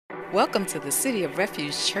Welcome to the City of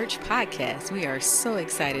Refuge Church podcast. We are so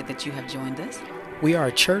excited that you have joined us. We are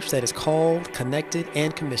a church that is called, connected,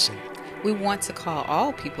 and commissioned. We want to call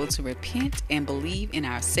all people to repent and believe in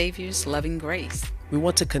our Savior's loving grace. We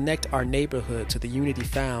want to connect our neighborhood to the unity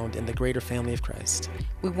found in the greater family of Christ.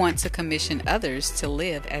 We want to commission others to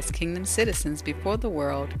live as kingdom citizens before the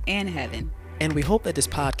world and heaven. And we hope that this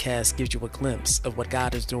podcast gives you a glimpse of what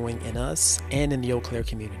God is doing in us and in the Eau Claire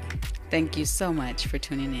community. Thank you so much for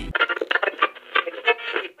tuning in.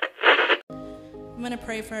 I'm going to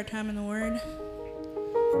pray for our time in the Word.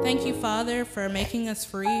 Thank you, Father, for making us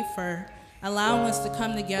free, for allowing us to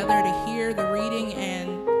come together to hear the reading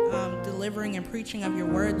and delivering and preaching of your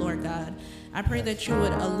Word, Lord God. I pray that you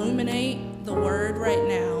would illuminate the Word right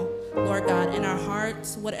now, Lord God, in our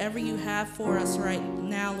hearts, whatever you have for us right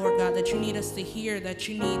now, Lord God, that you need us to hear, that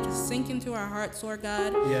you need to sink into our hearts, Lord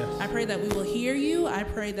God. Yes. I pray that we will hear you. I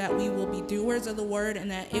pray that we will be doers of the Word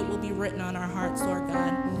and that it will be written on our hearts, Lord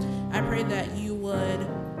God. I pray that you would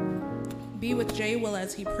be with Jay Will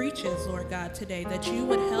as he preaches, Lord God, today, that you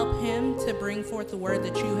would help him to bring forth the word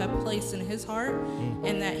that you have placed in his heart,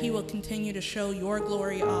 and that he will continue to show your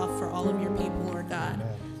glory off for all of your people, Lord God.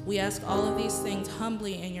 Amen. We ask all of these things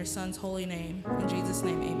humbly in your Son's holy name. In Jesus'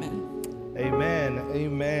 name, amen. Amen,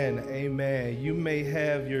 amen, amen. You may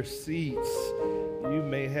have your seats. You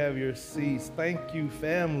may have your seats. Thank you,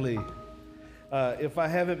 family. If I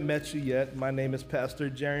haven't met you yet, my name is Pastor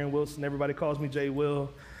Jarian Wilson. Everybody calls me Jay Will.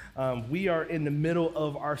 We are in the middle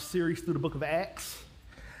of our series through the book of Acts.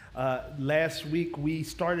 Last week we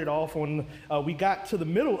started off on, we got to the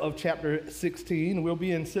middle of chapter 16. We'll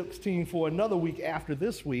be in 16 for another week after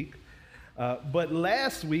this week. But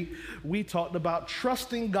last week we talked about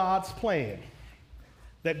trusting God's plan.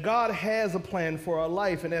 That God has a plan for our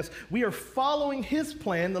life. And as we are following his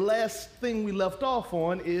plan, the last thing we left off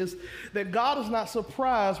on is that God is not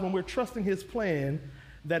surprised when we're trusting his plan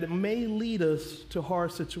that it may lead us to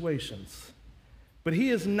hard situations. But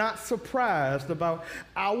he is not surprised about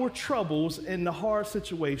our troubles and the hard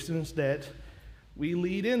situations that we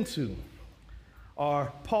lead into.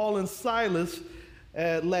 Paul and Silas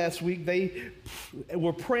last week, they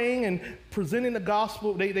were praying and presenting the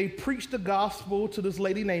gospel. They preached the gospel to this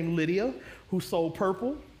lady named Lydia who sold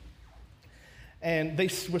purple. And they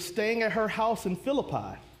were staying at her house in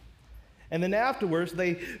Philippi. And then afterwards,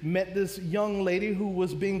 they met this young lady who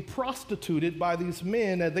was being prostituted by these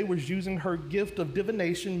men. They were using her gift of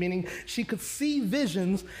divination, meaning she could see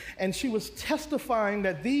visions, and she was testifying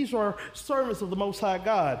that these are servants of the Most High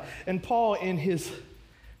God. And Paul, in his,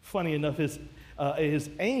 funny enough, his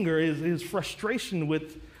anger, his frustration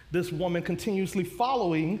with this woman continuously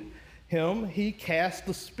following him, he cast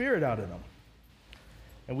the spirit out of them.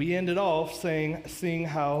 And we ended off seeing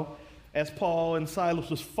how, as Paul and Silas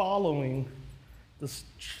was following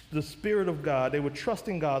the Spirit of God, they were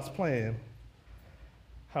trusting God's plan,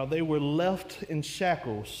 how they were left in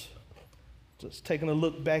shackles. Just taking a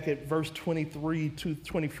look back at verse 23 to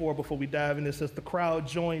 24 before we dive in, it says, the crowd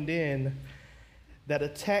joined in that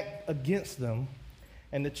attacked against them,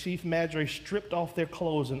 and the chief magistrate stripped off their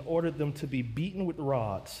clothes and ordered them to be beaten with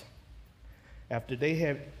rods. After they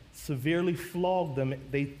had severely flogged them,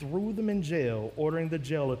 they threw them in jail, ordering the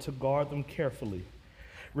jailer to guard them carefully.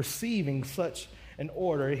 Receiving such an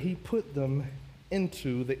order, he put them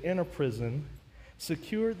into the inner prison,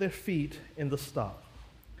 secured their feet in the stock.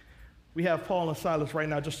 We have Paul and Silas right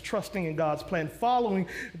now just trusting in God's plan, following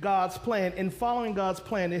God's plan. In following God's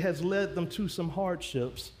plan, it has led them to some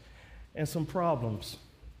hardships and some problems.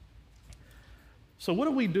 So what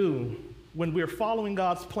do we do when we're following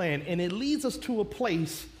God's plan and it leads us to a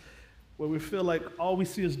place where we feel like all we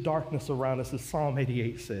see is darkness around us, as Psalm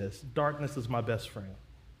 88 says? Darkness is my best friend.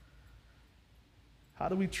 How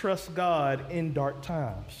do we trust God in dark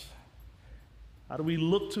times? How do we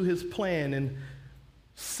look to his plan and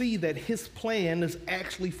see that his plan is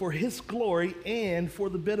actually for his glory and for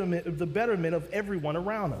the betterment of everyone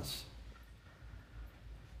around us?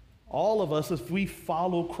 All of us, if we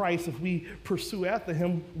follow Christ, if we pursue after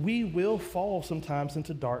him, we will fall sometimes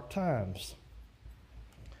into dark times.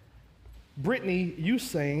 Brittany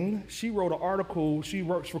Usain, she wrote an article, she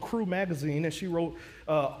works for Crew Magazine, and she wrote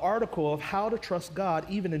an article of how to trust God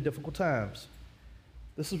even in difficult times.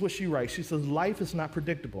 This is what she writes. She says, life is not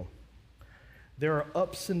predictable. There are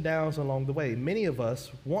ups and downs along the way. Many of us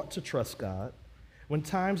want to trust God. When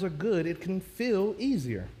times are good, it can feel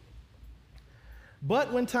easier.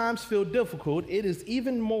 But when times feel difficult, it is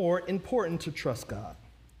even more important to trust God.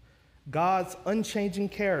 God's unchanging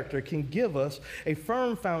character can give us a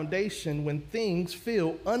firm foundation when things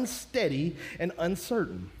feel unsteady and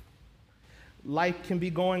uncertain. Life can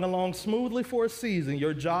be going along smoothly for a season.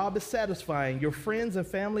 Your job is satisfying. Your friends and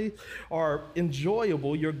family are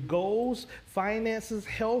enjoyable. Your goals, finances,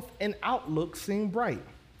 health, and outlook seem bright.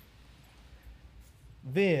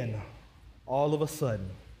 Then, all of a sudden,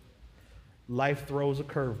 life throws a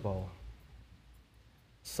curveball.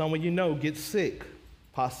 Someone you know gets sick,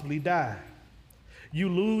 possibly die. You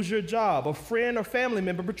lose your job. A friend or family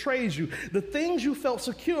member betrays you. The things you felt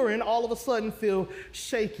secure in all of a sudden feel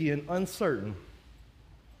shaky and uncertain.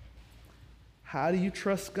 How do you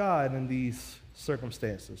trust God in these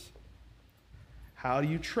circumstances? How do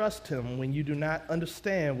you trust Him when you do not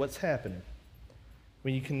understand what's happening?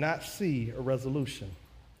 When you cannot see a resolution?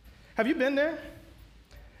 Have you been there?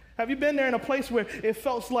 Have you been there in a place where it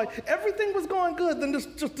felt like everything was going good, then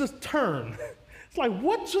this turn? It's like,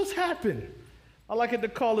 what just happened? I like it to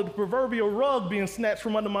call it the proverbial rug being snatched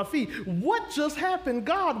from under my feet. What just happened?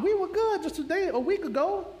 God, we were good just a week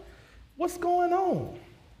ago. What's going on?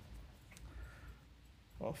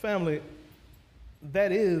 Well, family,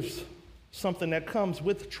 that is something that comes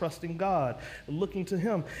with trusting God, looking to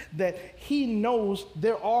Him, that He knows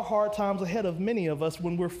there are hard times ahead of many of us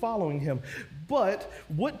when we're following Him. But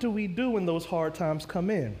what do we do when those hard times come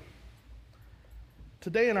in?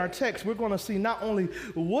 Today in our text, we're going to see not only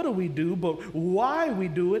what do we do, but why we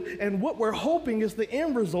do it, and what we're hoping is the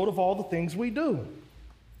end result of all the things we do.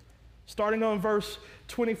 Starting on verse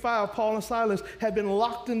 25, Paul and Silas had been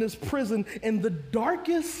locked in this prison in the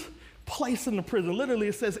darkest place in the prison. Literally,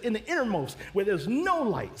 it says in the innermost, where there's no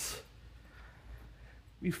lights.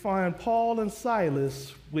 We find Paul and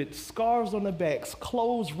Silas with scars on their backs,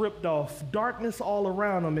 clothes ripped off, darkness all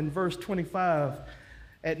around them in verse 25.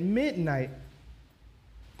 At midnight,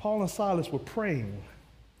 Paul and Silas were praying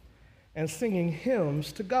and singing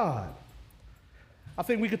hymns to God. I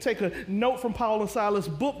think we could take a note from Paul and Silas'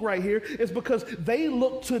 book right here. It's because they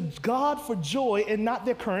look to God for joy and not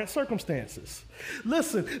their current circumstances.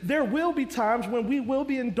 Listen, there will be times when we will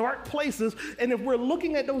be in dark places, and if we're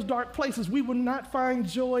looking at those dark places, we will not find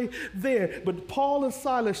joy there. But Paul and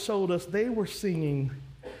Silas showed us they were singing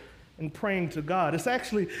and praying to God. It's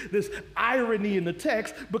actually this irony in the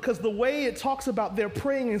text, because the way it talks about their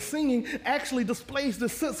praying and singing actually displays the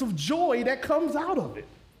sense of joy that comes out of it.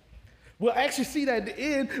 We'll actually see that at the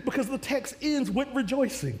end, because the text ends with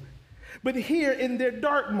rejoicing. But here in their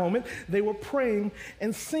dark moment, they were praying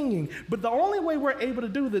and singing. But the only way we're able to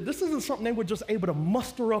do this isn't something they were just able to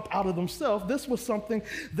muster up out of themselves. This was something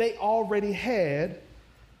they already had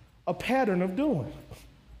a pattern of doing.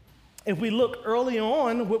 If we look early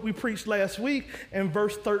on, what we preached last week in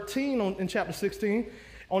verse 13 in chapter 16,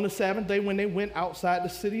 on the Sabbath day when they went outside the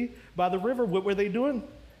city by the river, what were they doing?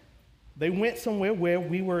 They went somewhere where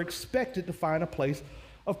we were expected to find a place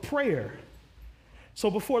of prayer. So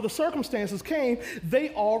before the circumstances came, they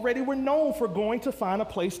already were known for going to find a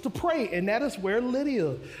place to pray, and that is where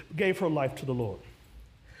Lydia gave her life to the Lord.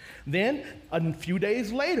 Then, a few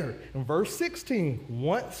days later, in verse 16,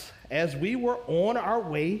 once as we were on our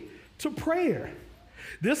way to prayer.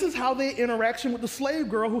 This is how their interaction with the slave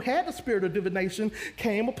girl who had the spirit of divination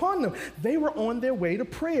came upon them. They were on their way to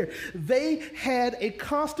prayer. They had a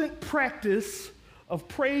constant practice of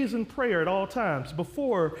praise and prayer at all times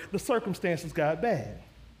before the circumstances got bad.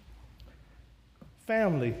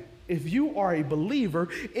 Family, if you are a believer,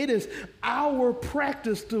 it is our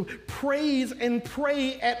practice to praise and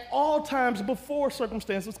pray at all times before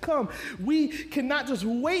circumstances come. We cannot just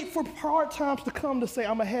wait for hard times to come to say,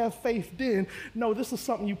 I'm going to have faith then. No, this is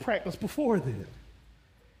something you practice before then.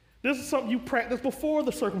 This is something you practice before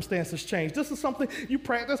the circumstances change. This is something you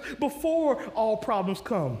practice before all problems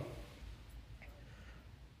come.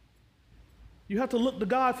 You have to look to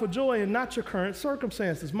God for joy and not your current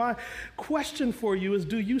circumstances. My question for you is,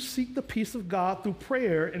 do you seek the peace of God through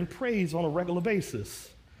prayer and praise on a regular basis,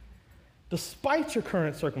 despite your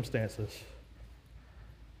current circumstances?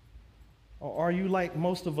 Or are you, like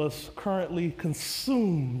most of us, currently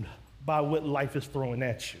consumed by what life is throwing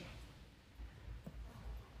at you?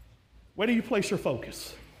 Where do you place your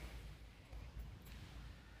focus?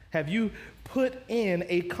 Have you put in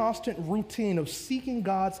a constant routine of seeking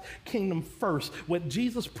God's kingdom first? What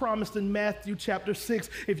Jesus promised in Matthew chapter 6,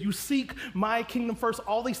 if you seek my kingdom first,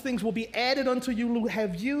 all these things will be added unto you.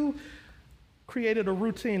 Have you created a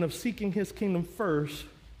routine of seeking his kingdom first,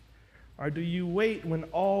 or do you wait when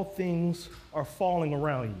all things are falling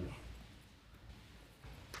around you?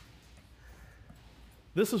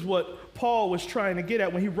 This is what Paul was trying to get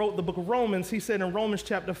at when he wrote the book of Romans. He said in Romans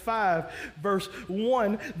chapter 5, verse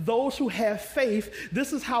 1, those who have faith,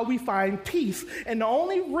 this is how we find peace. And the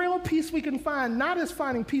only real peace we can find, not is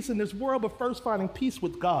finding peace in this world, but first finding peace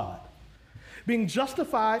with God. being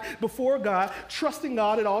justified before God, trusting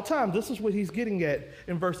God at all times. This is what he's getting at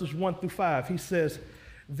in verses 1 through 5. He says,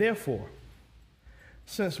 therefore,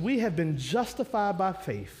 since we have been justified by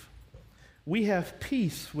faith, we have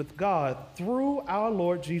peace with God through our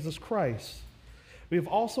Lord Jesus Christ. We have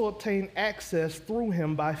also obtained access through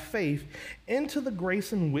him by faith into the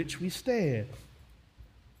grace in which we stand.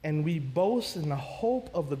 And we boast in the hope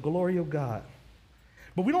of the glory of God.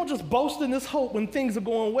 But we don't just boast in this hope when things are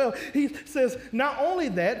going well. He says, not only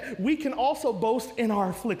that, we can also boast in our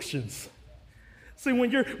afflictions. See,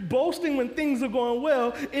 when you're boasting when things are going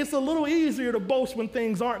well, it's a little easier to boast when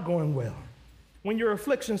things aren't going well, when your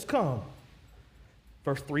afflictions come.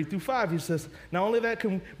 Verse 3 through 5, he says, not only that,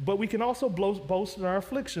 but we can also boast in our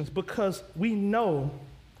afflictions because we know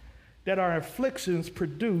that our afflictions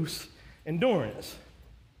produce endurance.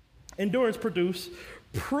 Endurance produces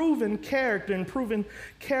proven character, and proven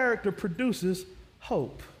character produces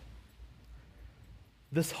hope.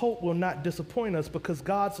 This hope will not disappoint us because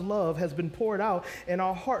God's love has been poured out in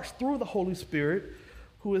our hearts through the Holy Spirit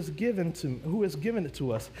who has given it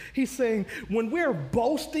to us. He's saying when we're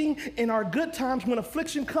boasting in our good times, when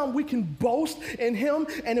affliction comes, we can boast in him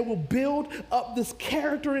and it will build up this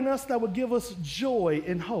character in us that will give us joy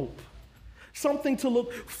and hope. Something to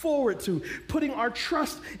look forward to, putting our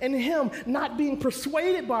trust in him, not being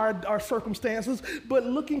persuaded by our circumstances, but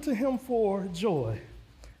looking to him for joy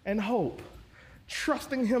and hope,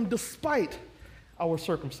 trusting him despite our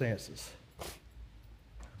circumstances.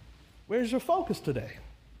 Where's your focus today?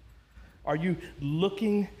 Are you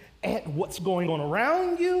looking at what's going on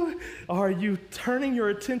around you? Or are you turning your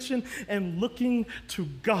attention and looking to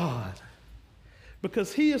God?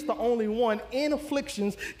 Because he is the only one in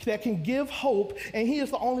afflictions that can give hope, and he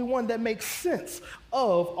is the only one that makes sense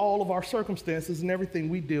of all of our circumstances and everything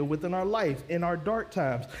we deal with in our life, in our dark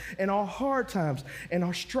times, in our hard times, in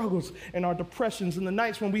our struggles, in our depressions, in the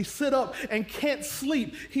nights when we sit up and can't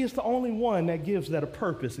sleep. He is the only one that gives that a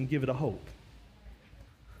purpose and give it a hope.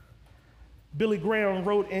 Billy Graham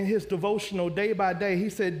wrote in his devotional Day by Day, he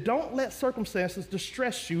said, don't let circumstances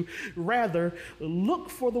distress you. Rather, look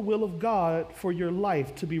for the will of God for your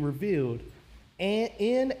life to be revealed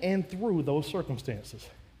in and through those circumstances.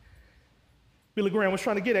 Billy Graham was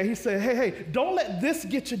trying to get at, he said, hey, don't let this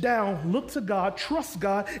get you down. Look to God, trust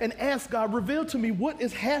God, and ask God, reveal to me what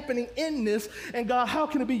is happening in this, and God, how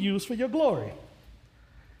can it be used for your glory?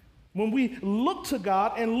 When we look to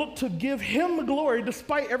God and look to give him the glory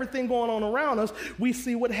despite everything going on around us, we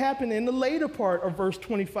see what happened in the later part of verse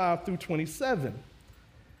 25 through 27.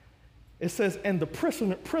 It says, and the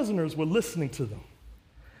prisoners were listening to them.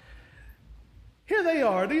 Here they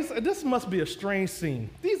are. This must be a strange scene.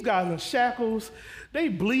 These guys in shackles, they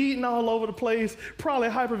bleeding all over the place, probably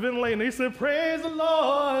hyperventilating. They said, praise the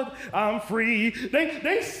Lord, I'm free.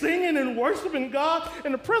 They singing and worshiping God,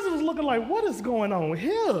 and the prisoners looking like, what is going on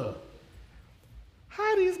here?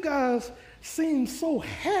 How do these guys seem so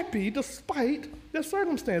happy despite their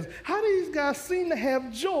circumstances? How do these guys seem to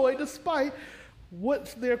have joy despite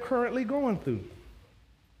what they're currently going through?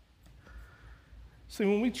 See,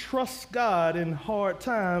 when we trust God in hard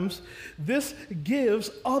times, this gives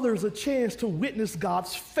others a chance to witness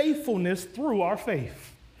God's faithfulness through our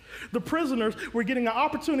faith. The prisoners were getting an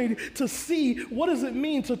opportunity to see what does it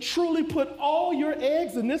mean to truly put all your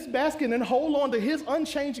eggs in this basket and hold on to his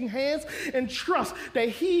unchanging hands and trust that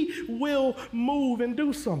he will move and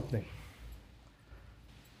do something.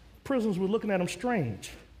 Prisoners were looking at him strange.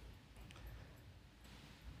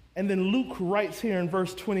 And then Luke writes here in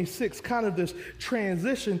verse 26, kind of this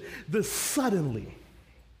transition, this suddenly,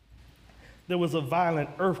 there was a violent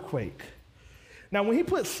earthquake. Now, when he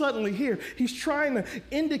puts suddenly here, he's trying to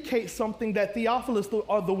indicate something that Theophilus,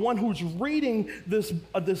 or the one who's reading this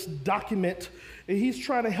document, he's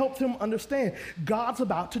trying to help him understand God's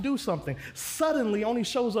about to do something. Suddenly only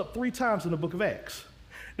shows up 3 times in the book of Acts.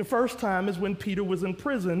 The first time is when Peter was in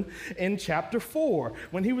prison in chapter 4,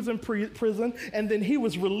 when he was in prison, and then he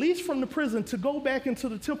was released from the prison to go back into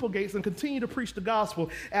the temple gates and continue to preach the gospel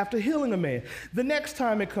after healing a man. The next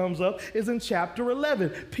time it comes up is in chapter 11.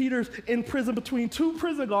 Peter's in prison between 2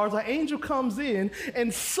 prison guards. An angel comes in,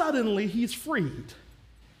 and suddenly he's freed.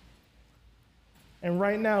 And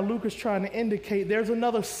right now, Luke is trying to indicate there's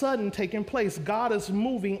another sudden taking place. God is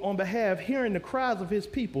moving on behalf, hearing the cries of his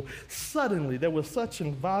people. Suddenly, there was such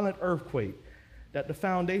a violent earthquake that the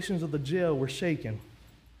foundations of the jail were shaken.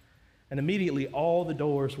 And immediately, all the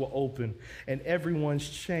doors were open, and everyone's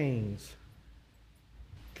chains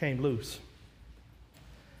came loose.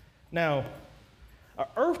 Now, an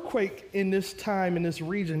earthquake in this time, in this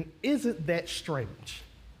region, isn't that strange.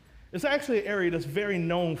 It's actually an area that's very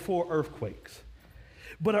known for earthquakes.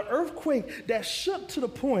 but an earthquake that shook to the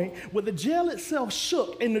point where the jail itself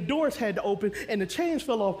shook and the doors had to open and the chains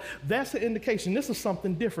fell off, that's an indication this is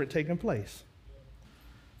something different taking place.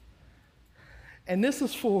 And this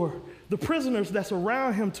is for the prisoners that's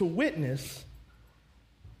around him to witness,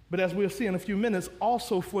 but as we'll see in a few minutes,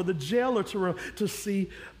 also for the jailer to see,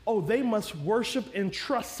 oh, they must worship and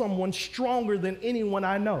trust someone stronger than anyone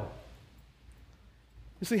I know.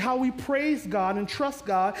 You see, how we praise God and trust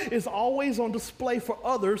God is always on display for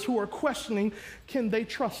others who are questioning, can they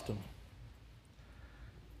trust him?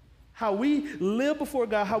 How we live before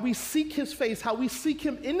God, how we seek his face, how we seek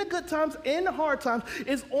him in the good times and the hard times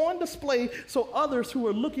is on display so others who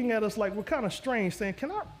are looking at us like we're kind of strange saying,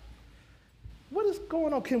 what is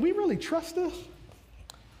going on? Can we really trust this?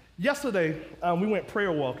 Yesterday, we went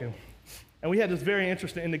prayer walking, and we had this very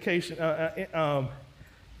interesting indication,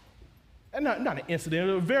 not an incident,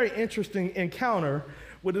 a very interesting encounter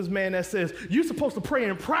with this man that says, you're supposed to pray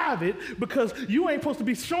in private because you ain't supposed to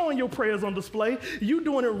be showing your prayers on display. You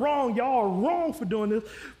doing it wrong. Y'all are wrong for doing this.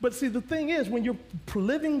 But see, the thing is, when you're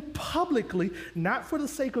living publicly, not for the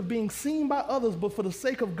sake of being seen by others, but for the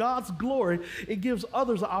sake of God's glory, it gives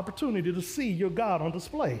others an opportunity to see your God on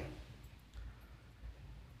display.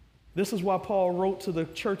 This is why Paul wrote to the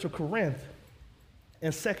church of Corinth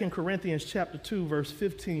in 2 Corinthians chapter 2, verse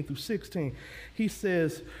 15 through 16. He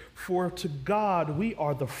says, for to God we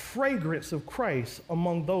are the fragrance of Christ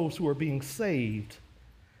among those who are being saved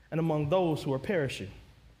and among those who are perishing.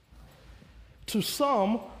 To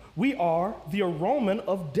some we are the aroma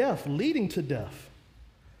of death leading to death,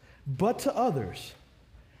 but to others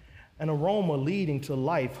an aroma leading to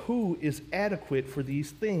life. Who is adequate for these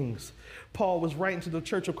things? Paul was writing to the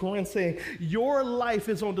church of Corinth saying, your life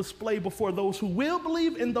is on display before those who will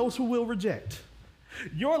believe and those who will reject.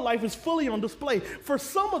 Your life is fully on display. For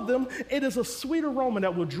some of them, it is a sweet aroma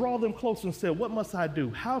that will draw them closer and say, what must I do?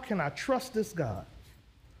 How can I trust this God?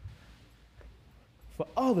 For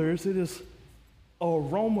others, it is an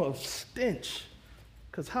aroma of stench.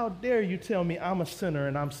 Because how dare you tell me I'm a sinner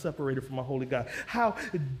and I'm separated from a holy God? How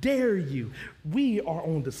dare you? We are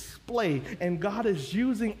on display, and God is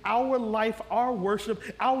using our life, our worship,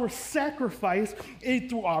 our sacrifice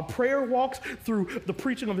through our prayer walks, through the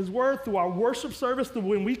preaching of his word, through our worship service, through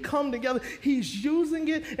when we come together. He's using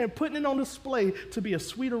it and putting it on display to be a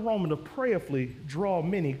sweet aroma to prayerfully draw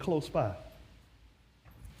many close by.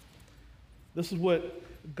 This is what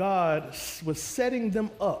God was setting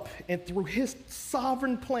them up, and through his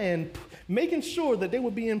sovereign plan, making sure that they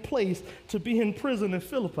would be in place to be in prison in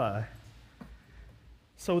Philippi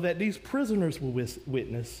so that these prisoners will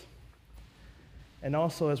witness. And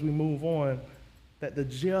also, as we move on, that the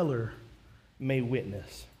jailer may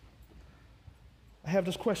witness. I have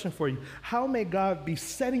this question for you. How may God be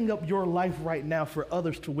setting up your life right now for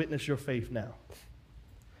others to witness your faith now?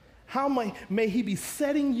 How may he be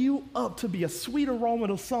setting you up to be a sweet aroma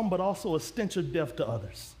to some, but also a stench of death to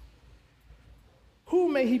others? Who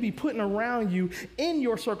may he be putting around you in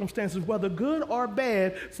your circumstances, whether good or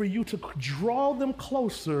bad, for you to draw them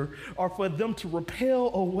closer or for them to repel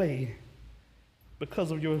away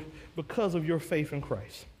because of your faith in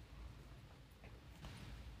Christ?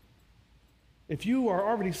 If you are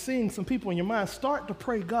already seeing some people in your mind, start to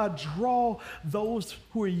pray, God, draw those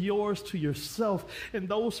who are yours to yourself, and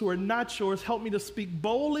those who are not yours, help me to speak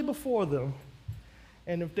boldly before them.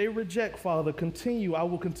 And if they reject, Father, I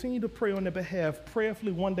will continue to pray on their behalf.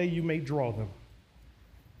 Prayerfully, one day you may draw them.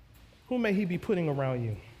 Who may he be putting around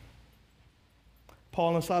you?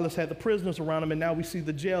 Paul and Silas had the prisoners around him, and now we see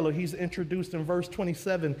the jailer. He's introduced in verse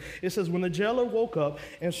 27. It says, when the jailer woke up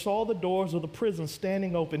and saw the doors of the prison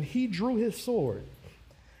standing open, he drew his sword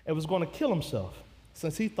and was going to kill himself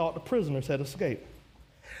since he thought the prisoners had escaped.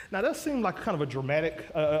 Now, that seemed like kind of a dramatic,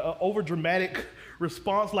 over-dramatic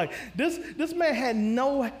response. Like, this man had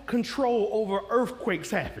no control over earthquakes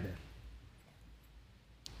happening.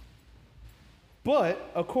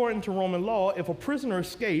 But according to Roman law, if a prisoner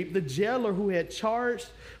escaped, the jailer who had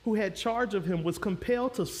charge of him was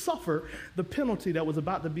compelled to suffer the penalty that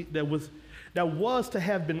was to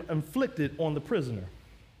have been inflicted on the prisoner.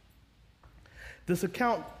 This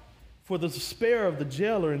account for the despair of the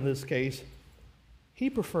jailer in this case, he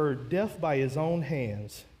preferred death by his own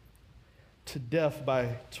hands to death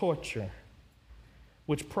by torture,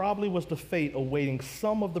 which probably was the fate awaiting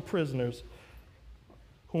some of the prisoners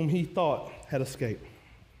whom he thought had escaped.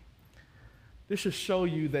 This should show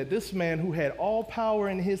you that this man who had all power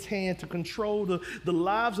in his hand to control the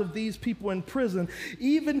lives of these people in prison,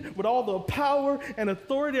 even with all the power and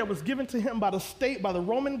authority that was given to him by the state, by the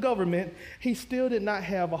Roman government, he still did not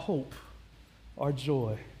have a hope or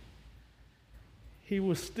joy. He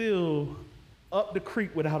was still up the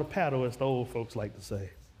creek without a paddle, as the old folks like to say.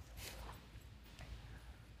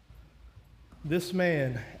 This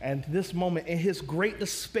man, and this moment, in his great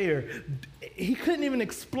despair, he couldn't even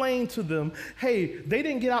explain to them, hey, they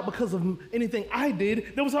didn't get out because of anything I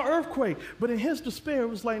did. There was an earthquake. But in his despair, it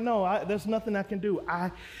was like, no, there's nothing I can do.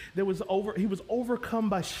 He was overcome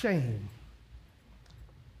by shame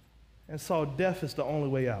and saw death as the only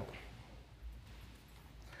way out.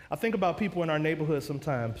 I think about people in our neighborhood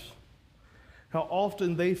sometimes, how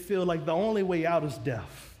often they feel like the only way out is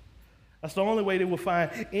death. That's the only way they will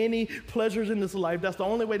find any pleasures in this life. That's the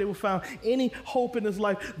only way they will find any hope in this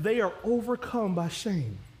life. They are overcome by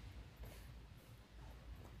shame.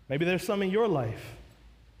 Maybe there's some in your life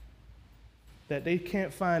that they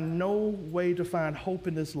can't find no way to find hope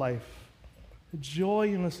in this life, joy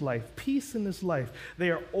in this life, peace in this life.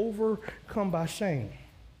 They are overcome by shame.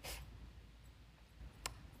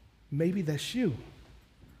 Maybe that's you,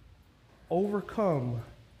 overcome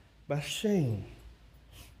by shame.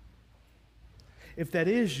 If that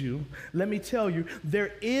is you, let me tell you,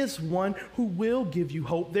 there is one who will give you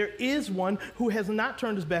hope. There is one who has not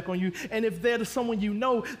turned his back on you. And if there is someone you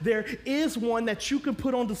know, there is one that you can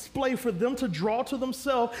put on display for them to draw to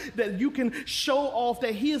themselves, that you can show off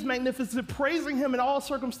that he is magnificent, praising him in all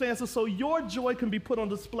circumstances, so your joy can be put on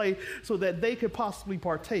display so that they could possibly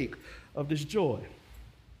partake of this joy.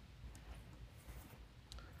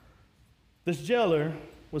 This jailer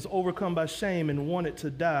was overcome by shame and wanted to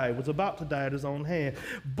die, was about to die at his own hand.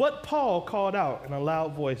 But Paul called out in a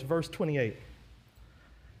loud voice, verse 28,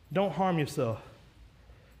 don't harm yourself,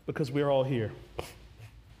 because we're all here.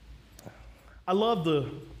 I love the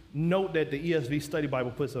note that the ESV Study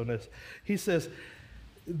Bible puts on this. He says,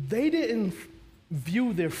 they didn't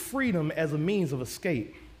view their freedom as a means of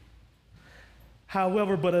escape,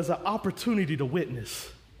 however, but as an opportunity to witness.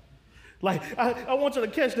 Like, I want you to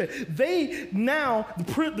catch that. They now,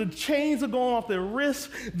 the chains are going off their wrists,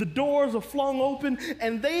 the doors are flung open,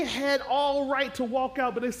 and they had all right to walk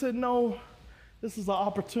out, but they said, no, this is an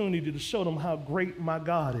opportunity to show them how great my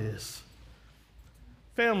God is.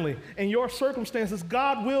 Family, in your circumstances,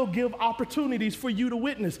 God will give opportunities for you to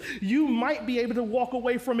witness. You might be able to walk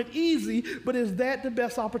away from it easy, but is that the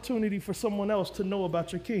best opportunity for someone else to know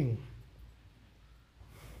about your King?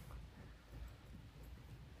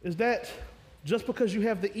 Is that just because you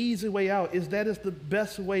have the easy way out, is that the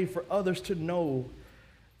best way for others to know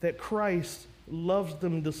that Christ loves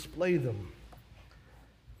them, display them?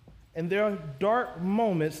 And there are dark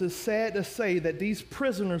moments. It's sad to say that these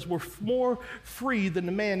prisoners were more free than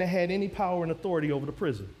the man that had any power and authority over the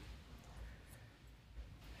prison.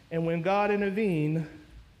 And when God intervened,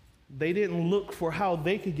 they didn't look for how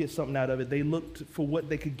they could get something out of it. They looked for what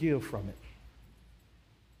they could give from it.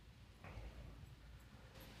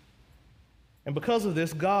 And because of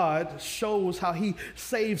this, God shows how he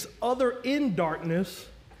saves others in darkness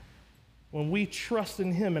when we trust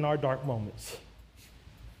in him in our dark moments.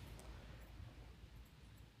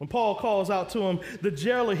 When Paul calls out to him, the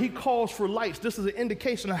jailer, he calls for lights. This is an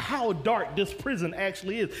indication of how dark this prison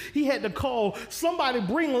actually is. He had to call, somebody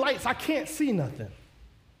bring lights, I can't see nothing.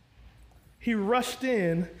 He rushed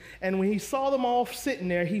in, and when he saw them all sitting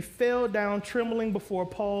there, he fell down trembling before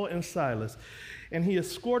Paul and Silas, and he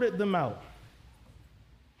escorted them out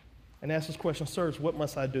and asked this question, sirs, what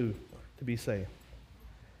must I do to be saved?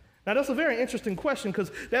 Now, that's a very interesting question,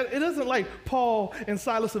 because it isn't like Paul and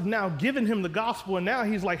Silas have now given him the gospel, and now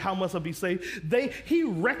he's like, how must I be saved? He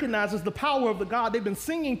recognizes the power of the God they've been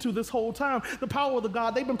singing to this whole time, the power of the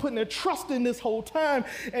God they've been putting their trust in this whole time,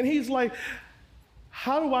 and he's like,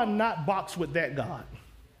 how do I not box with that God?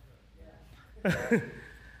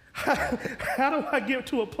 How do I get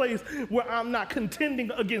to a place where I'm not contending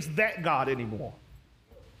against that God anymore?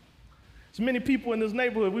 There's many people in this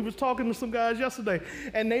neighborhood. We was talking to some guys yesterday,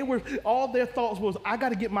 and all their thoughts was, I got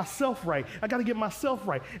to get myself right. I got to get myself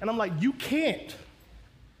right. And I'm like, you can't.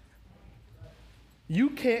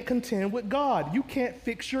 You can't contend with God. You can't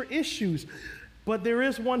fix your issues. But there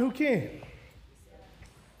is one who can.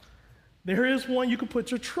 There is one you can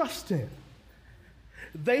put your trust in.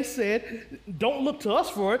 They said, don't look to us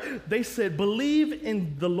for it. They said, believe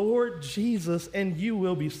in the Lord Jesus and you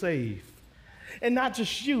will be saved. And not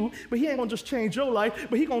just you, but he ain't gonna just change your life,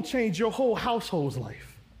 but he gonna change your whole household's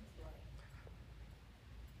life.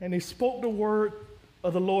 And they spoke the word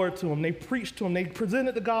of the Lord to him. They preached to him. They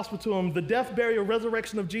presented the gospel to him, the death, burial,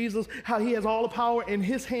 resurrection of Jesus, how he has all the power in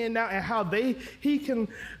his hand now, and how he can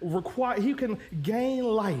gain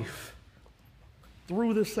life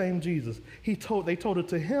through the same Jesus. They told it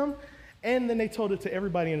to him, and then they told it to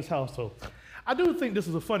everybody in his household. I do think this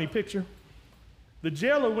is a funny picture. The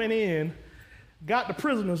jailer went in got the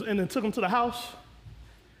prisoners, and then took them to the house.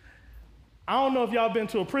 I don't know if y'all been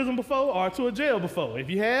to a prison before or to a jail before. If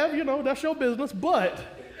you have, that's your business, but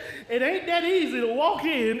it ain't that easy to walk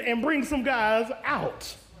in and bring some guys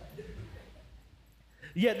out.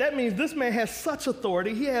 Yet that means this man has such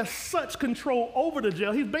authority. He has such control over the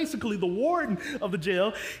jail. He's basically the warden of the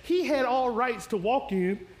jail. He had all rights to walk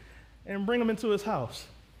in and bring them into his house.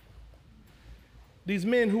 These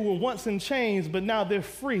men who were once in chains, but now they're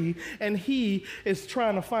free, and he is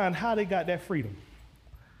trying to find how they got that freedom.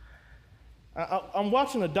 I'm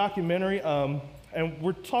watching a documentary, and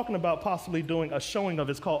we're talking about possibly doing a showing of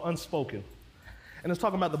it. It's called Unspoken. And it's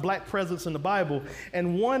talking about the black presence in the Bible.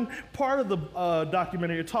 And one part of the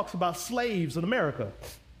documentary, it talks about slaves in America.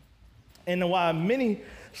 And why many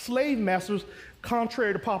slave masters,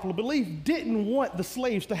 contrary to popular belief, didn't want the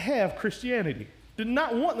slaves to have Christianity, did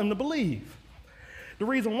not want them to believe. The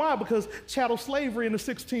reason why, because chattel slavery in the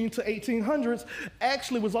 16 to 1800s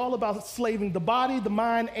actually was all about slaving the body, the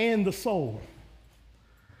mind, and the soul.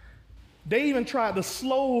 They even tried to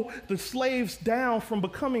slow the slaves down from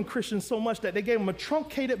becoming Christians so much that they gave them a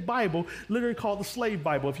truncated Bible, literally called the Slave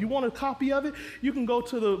Bible. If you want a copy of it, you can go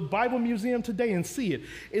to the Bible Museum today and see it.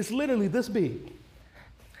 It's literally this big.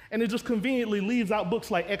 And it just conveniently leaves out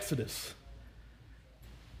books like Exodus,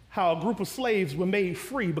 how a group of slaves were made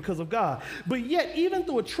free because of God. But yet, even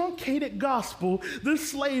through a truncated gospel,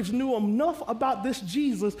 these slaves knew enough about this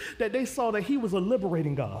Jesus that they saw that he was a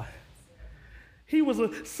liberating God. He was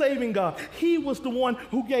a saving God. He was the one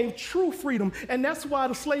who gave true freedom. And that's why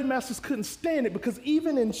the slave masters couldn't stand it, because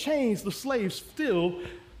even in chains, the slaves still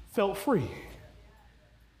felt free.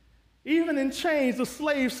 Even in chains, the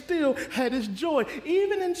slaves still had his joy.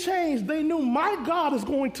 Even in chains, they knew, my God is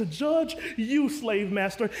going to judge you, slave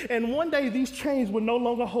master. And one day these chains will no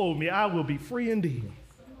longer hold me. I will be free indeed.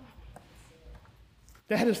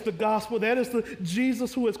 That is the gospel. That is the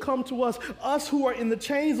Jesus who has come to us who are in the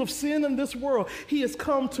chains of sin in this world. He has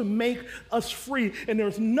come to make us free. And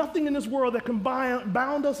there's nothing in this world that can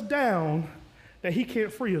bound us down that he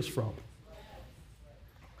can't free us from.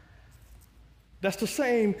 That's the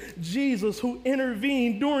same Jesus who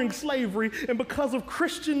intervened during slavery, and because of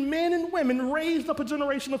Christian men and women, raised up a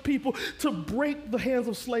generation of people to break the hands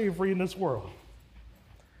of slavery in this world.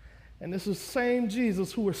 And this is the same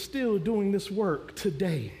Jesus who are still doing this work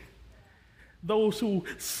today. Those who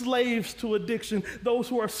are slaves to addiction, those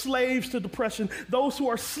who are slaves to depression, those who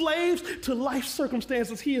are slaves to life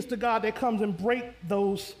circumstances, he is the God that comes and breaks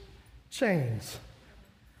those chains.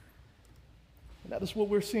 And that is what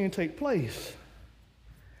we're seeing take place.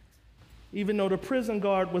 Even though the prison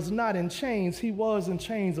guard was not in chains, he was in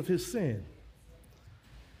chains of his sin.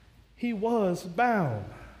 He was bound.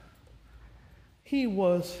 He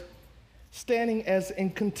was standing as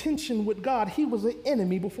in contention with God. He was an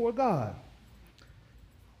enemy before God.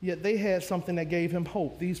 Yet they had something that gave him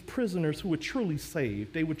hope. These prisoners who were truly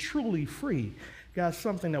saved, they were truly free, got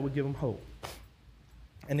something that would give them hope.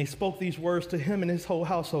 And they spoke these words to him and his whole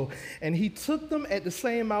household. And he took them at the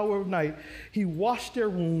same hour of night. He washed their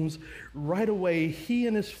wounds right away. He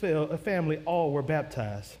and his family all were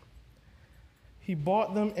baptized. He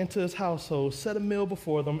brought them into his household, set a meal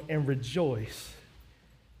before them, and rejoiced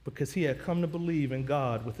because he had come to believe in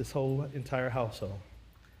God with his whole entire household.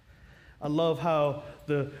 I love how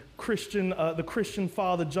the Christian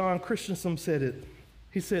father, John Christensen, said it.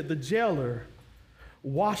 He said, the jailer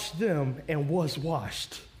washed them and was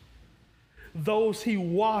washed. Those he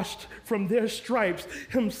washed from their stripes,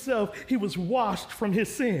 himself, he was washed from his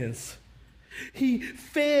sins. He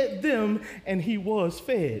fed them and he was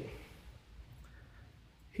fed.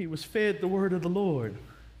 He was fed the word of the Lord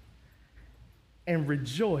and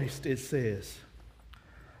rejoiced, it says.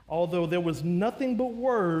 Although there was nothing but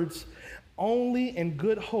words, only in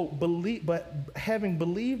good hope, but having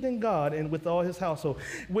believed in God and with all his household.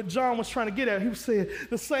 What John was trying to get at, he said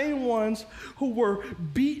the same ones who were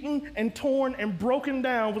beaten and torn and broken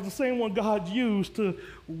down was the same one God used to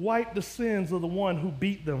wipe the sins of the one who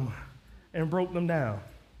beat them and broke them down.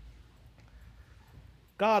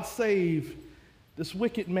 God saved this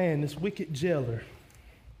wicked man, this wicked jailer,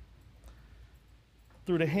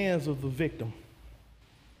 through the hands of the victim.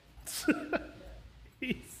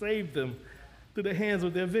 He saved them through the hands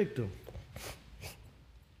of their victim.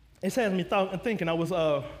 It has me thinking. I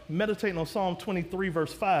was meditating on Psalm 23,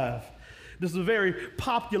 verse 5. This is a very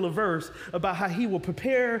popular verse about how he will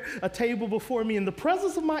prepare a table before me in the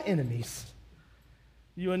presence of my enemies.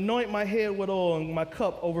 You anoint my head with oil and my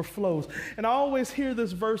cup overflows. And I always hear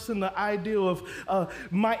this verse in the idea of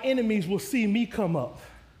my enemies will see me come up.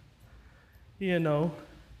 You know,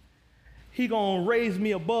 he gonna raise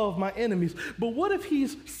me above my enemies. But what if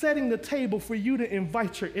he's setting the table for you to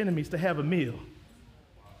invite your enemies to have a meal?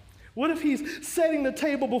 What if he's setting the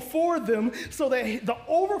table before them so that the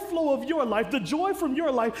overflow of your life, the joy from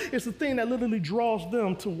your life, is the thing that literally draws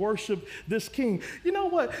them to worship this king? You know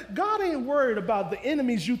what? God ain't worried about the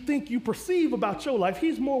enemies you think you perceive about your life.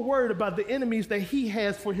 He's more worried about the enemies that he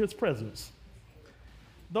has for his presence.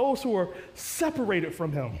 Those who are separated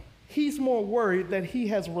from him. He's more worried that he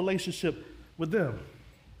has a relationship with them.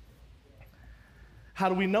 How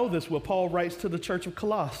do we know this? Well, Paul writes to the church of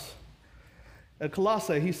Colossae. At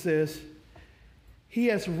Colossae, he says, he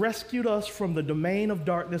has rescued us from the domain of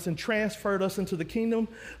darkness and transferred us into the kingdom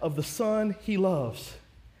of the Son he loves.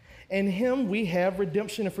 In him we have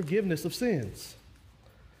redemption and forgiveness of sins.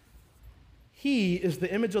 He is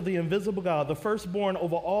the image of the invisible God, the firstborn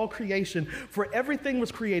over all creation. For everything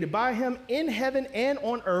was created by him in heaven and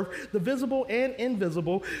on earth, the visible and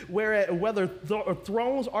invisible, whether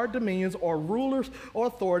thrones or dominions or rulers or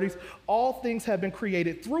authorities, all things have been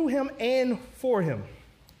created through him and for him.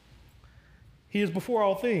 He is before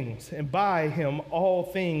all things, and by him all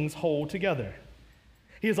things hold together.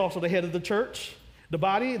 He is also the head of the church, the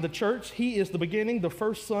body, the church. He is the beginning, the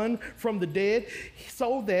first son from the dead,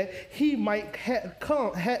 so that he might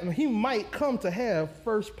come to have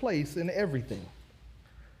first place in everything.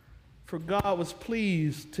 For God was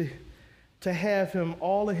pleased to have him,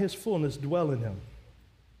 all of his fullness, dwell in him,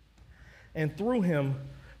 and through him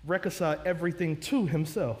reconcile everything to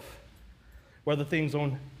himself, whether things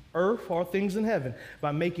on earth or things in heaven,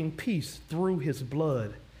 by making peace through his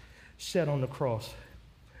blood shed on the cross.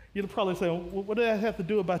 You're probably saying, well, what does that have to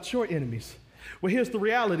do about your enemies? Well, here's the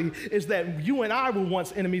reality, is that you and I were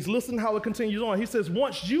once enemies. Listen how it continues on. He says,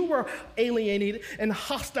 once you were alienated and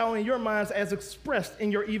hostile in your minds as expressed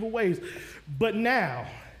in your evil ways. But now,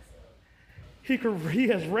 he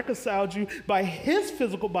has reconciled you by his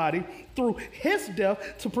physical body through his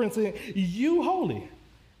death to present you holy,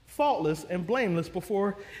 faultless and blameless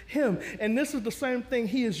before him. And this is the same thing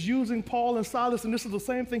he is using Paul and Silas, and this is the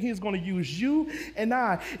same thing he's going to use you and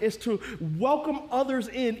I, is to welcome others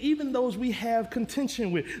in, even those we have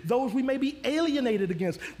contention with, those we may be alienated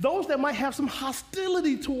against, those that might have some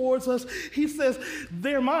hostility towards us. He says,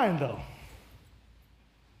 they're mine though,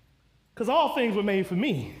 because all things were made for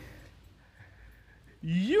me.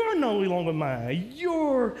 You're no longer mine.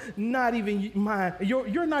 You're not even mine.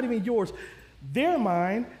 You're not even yours. They're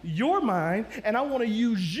mine, you're mine, and I want to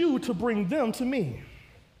use you to bring them to me.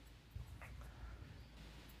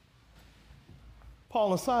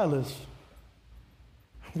 Paul and Silas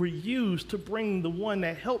were used to bring the one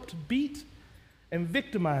that helped beat and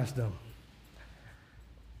victimize them,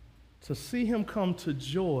 to see him come to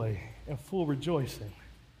joy and full rejoicing.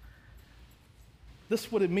 This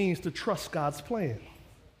is what it means to trust God's plan.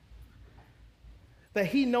 That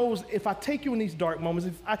he knows if I take you in these dark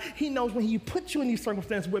moments, he knows when he puts you in these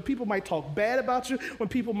circumstances where people might talk bad about you, when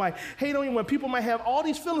people might hate on you, when people might have all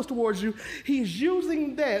these feelings towards you, he's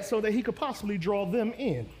using that so that he could possibly draw them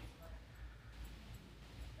in.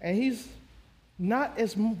 And he's not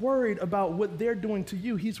as worried about what they're doing to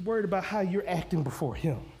you. He's worried about how you're acting before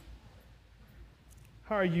him.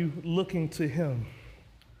 How are you looking to him?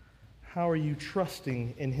 How are you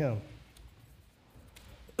trusting in him?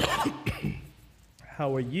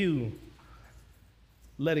 How are you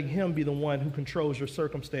letting him be the one who controls your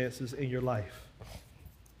circumstances in your life?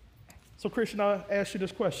 So, Christian, I'll ask you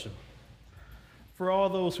this question. For all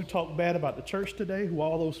those who talk bad about the church today,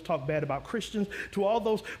 all those who talk bad about Christians, to all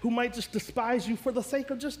those who might just despise you for the sake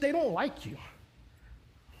of just they don't like you,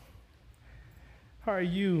 how are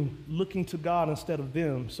you looking to God instead of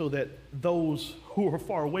them so that those who are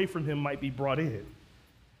far away from him might be brought in?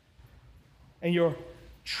 And your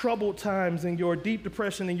troubled times and your deep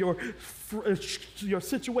depression and your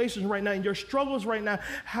situations right now and your struggles right now,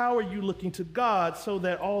 how are you looking to God so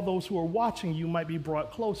that all those who are watching you might be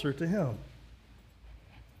brought closer to him?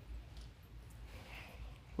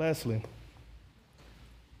 Lastly,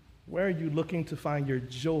 where are you looking to find your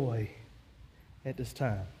joy at this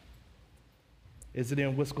time? Is it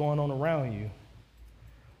in what's going on around you,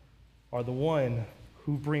 or the one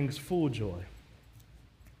who brings full joy?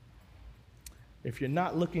 If you're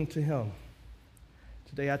not looking to him,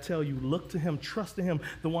 today I tell you, look to him, trust in him,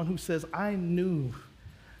 the one who says, I knew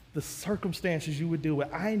the circumstances you would deal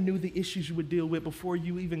with. I knew the issues you would deal with before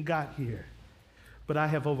you even got here, but I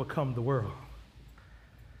have overcome the world.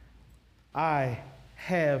 I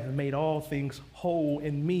have made all things whole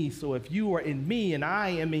in me. So if you are in me and I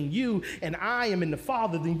am in you and I am in the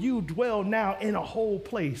Father, then you dwell now in a whole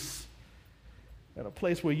place, in a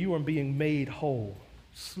place where you are being made whole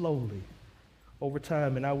slowly, over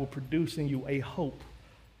time, and I will produce in you a hope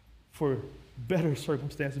for better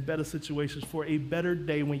circumstances, better situations, for a better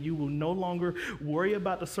day when you will no longer worry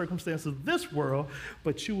about the circumstances of this world,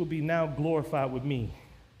 but you will be now glorified with me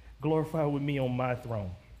on my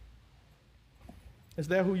throne. Is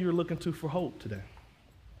that who you're looking to for hope today?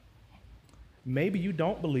 Maybe you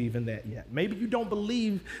don't believe in that yet. Maybe you don't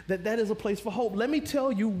believe that that is a place for hope. Let me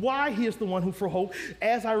tell you why he is the one who for hope.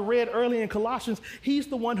 As I read earlier in Colossians, he's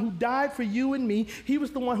the one who died for you and me. He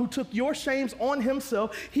was the one who took your shames on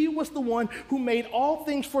himself. He was the one who made all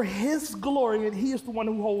things for his glory, and he is the one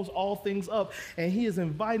who holds all things up. And he is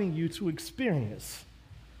inviting you to experience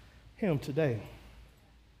him today.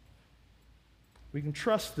 We can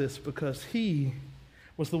trust this because he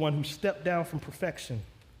was the one who stepped down from perfection,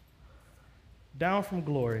 down from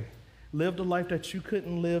glory, lived a life that you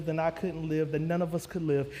couldn't live, that I couldn't live, that none of us could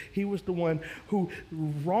live. He was the one who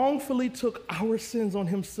wrongfully took our sins on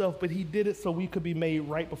himself, but he did it so we could be made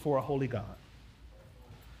right before a holy God.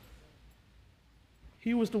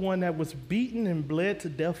 He was the one that was beaten and bled to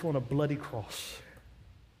death on a bloody cross,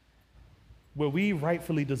 where we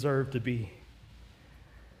rightfully deserve to be.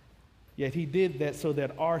 Yet he did that so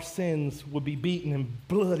that our sins would be beaten and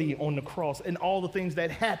bloody on the cross, and all the things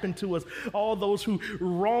that happened to us, all those who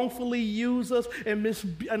wrongfully use us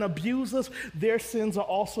and abuse us, their sins are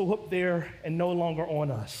also up there and no longer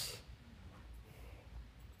on us.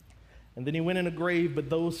 And then he went in the grave, but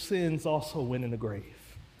those sins also went in the grave.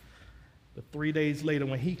 But 3 days later,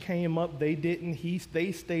 when he came up, they didn't.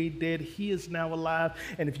 They stayed dead. He is now alive.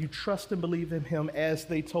 And if you trust and believe in him, as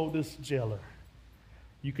they told this jailer,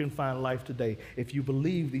 you can find life today. If you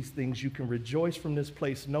believe these things, you can rejoice from this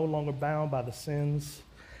place, no longer bound by the sins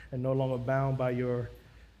and no longer bound by your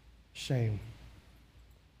shame.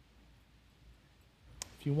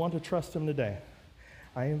 If you want to trust him today,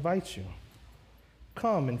 I invite you.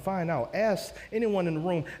 Come and find out. Ask anyone in the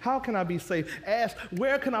room, how can I be saved? Ask,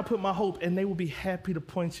 where can I put my hope? And they will be happy to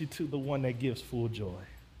point you to the one that gives full joy.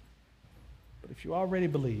 But if you already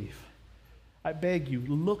believe, I beg you,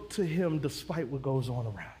 look to him despite what goes on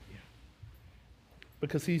around you,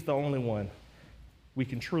 because he's the only one we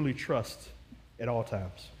can truly trust at all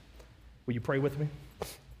times. Will you pray with me?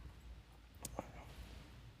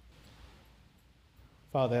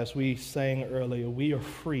 Father, as we sang earlier, we are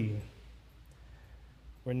free.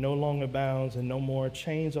 We're no longer bound and no more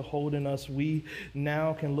chains are holding us. We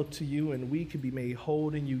now can look to you and we can be made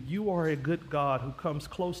whole in you. You are a good God who comes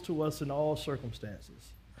close to us in all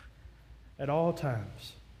circumstances, at all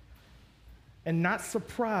times, and not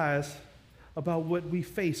surprised about what we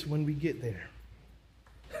face when we get there,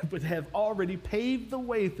 but have already paved the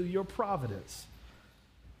way through your providence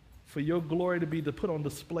for your glory to be put on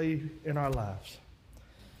display in our lives.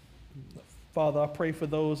 Father, I pray for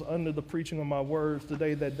those under the preaching of my words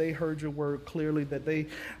today, that they heard your word clearly, that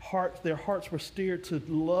their hearts were steered to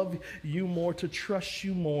love you more, to trust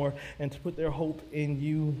you more, and to put their hope in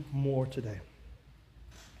you more today.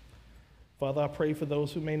 Father, I pray for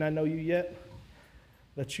those who may not know you yet,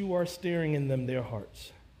 that you are stirring in them their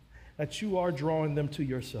hearts, that you are drawing them to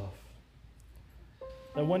yourself.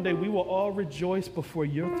 And one day we will all rejoice before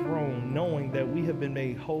your throne, knowing that we have been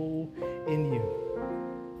made whole in you.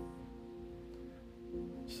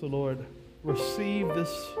 So Lord, receive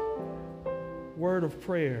this word of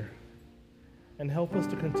prayer and help us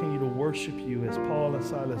to continue to worship you as Paul and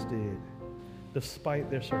Silas did, despite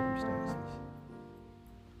their circumstances.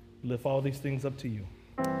 We lift all these things up to you.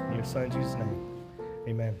 In your son Jesus' name,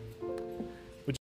 amen.